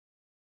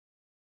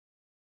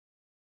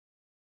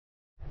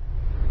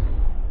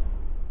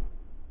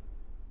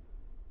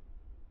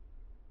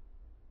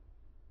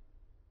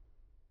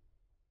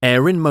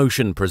Air in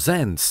Motion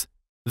presents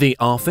the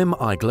AFIM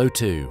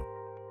IGLO-2.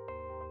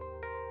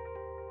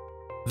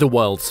 The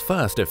world's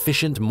first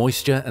efficient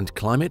moisture and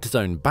climate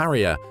zone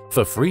barrier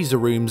for freezer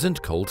rooms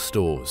and cold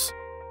stores.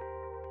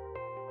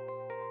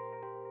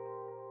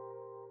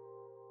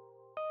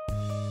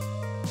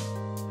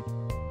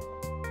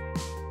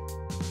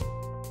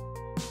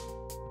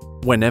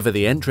 Whenever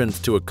the entrance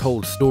to a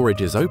cold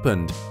storage is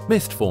opened,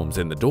 mist forms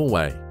in the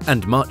doorway,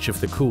 and much of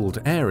the cooled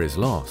air is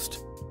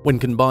lost. When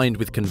combined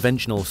with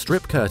conventional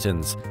strip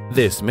curtains,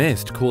 this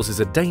mist causes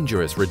a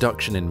dangerous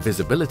reduction in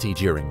visibility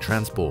during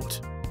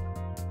transport.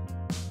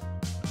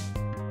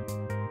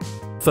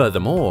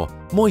 Furthermore,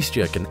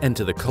 moisture can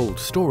enter the cold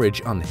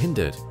storage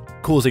unhindered,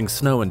 causing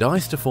snow and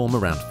ice to form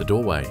around the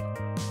doorway.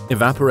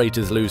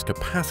 Evaporators lose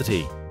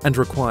capacity and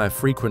require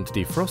frequent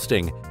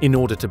defrosting in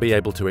order to be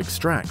able to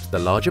extract the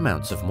large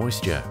amounts of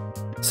moisture.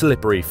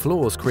 Slippery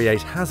floors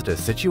create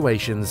hazardous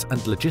situations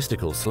and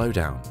logistical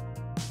slowdown.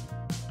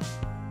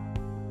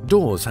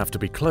 Doors have to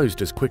be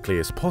closed as quickly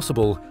as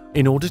possible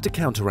in order to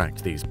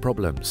counteract these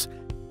problems,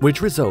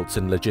 which results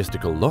in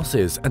logistical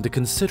losses and a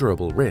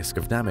considerable risk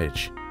of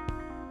damage.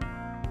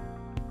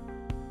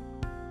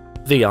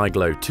 The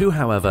IGLO-2,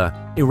 however,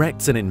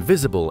 erects an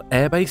invisible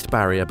air-based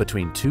barrier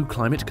between two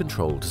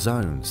climate-controlled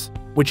zones,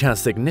 which has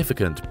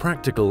significant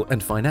practical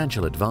and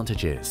financial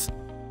advantages.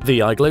 The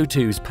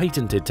IGLO-2's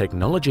patented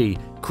technology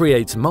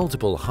creates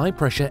multiple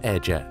high-pressure air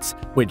jets,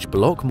 which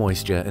block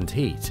moisture and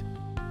heat.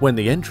 When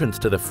the entrance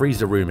to the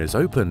freezer room is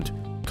opened,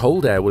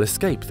 cold air will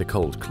escape the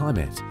cold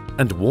climate,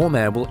 and warm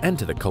air will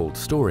enter the cold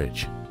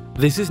storage.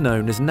 This is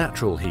known as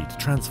natural heat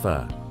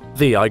transfer.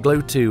 The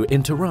IGLO-2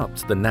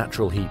 interrupts the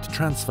natural heat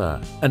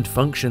transfer and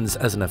functions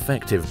as an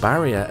effective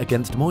barrier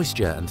against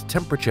moisture and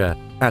temperature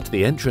at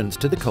the entrance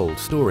to the cold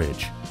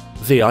storage.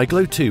 The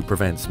IGLO-2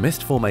 prevents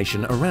mist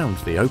formation around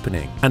the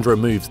opening and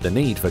removes the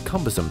need for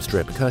cumbersome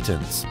strip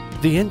curtains.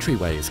 The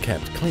entryway is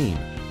kept clean,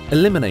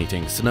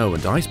 eliminating snow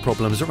and ice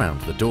problems around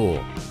the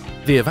door.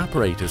 The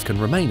evaporators can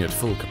remain at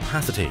full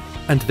capacity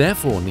and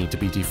therefore need to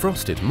be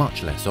defrosted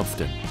much less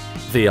often.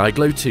 The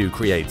IGLO-2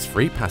 creates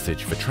free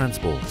passage for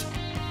transport.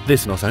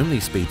 This not only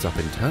speeds up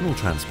internal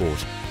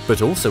transport,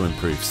 but also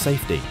improves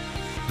safety.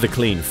 The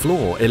clean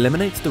floor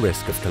eliminates the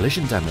risk of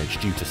collision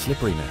damage due to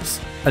slipperiness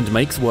and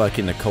makes work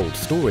in the cold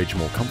storage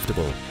more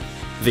comfortable.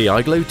 The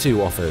IGLO-2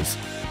 offers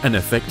an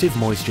effective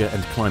moisture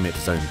and climate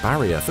zone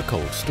barrier for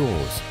cold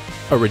stores,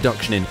 a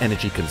reduction in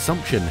energy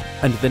consumption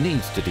and the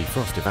need to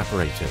defrost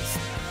evaporators,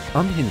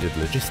 unhindered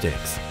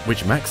logistics,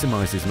 which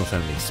maximizes not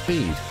only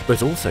speed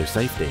but also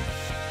safety.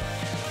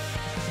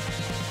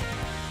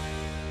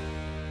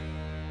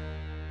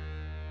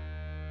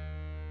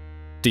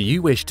 Do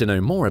you wish to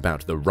know more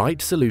about the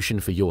right solution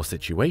for your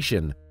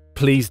situation?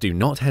 Please do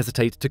not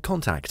hesitate to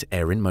contact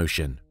Air in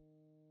Motion.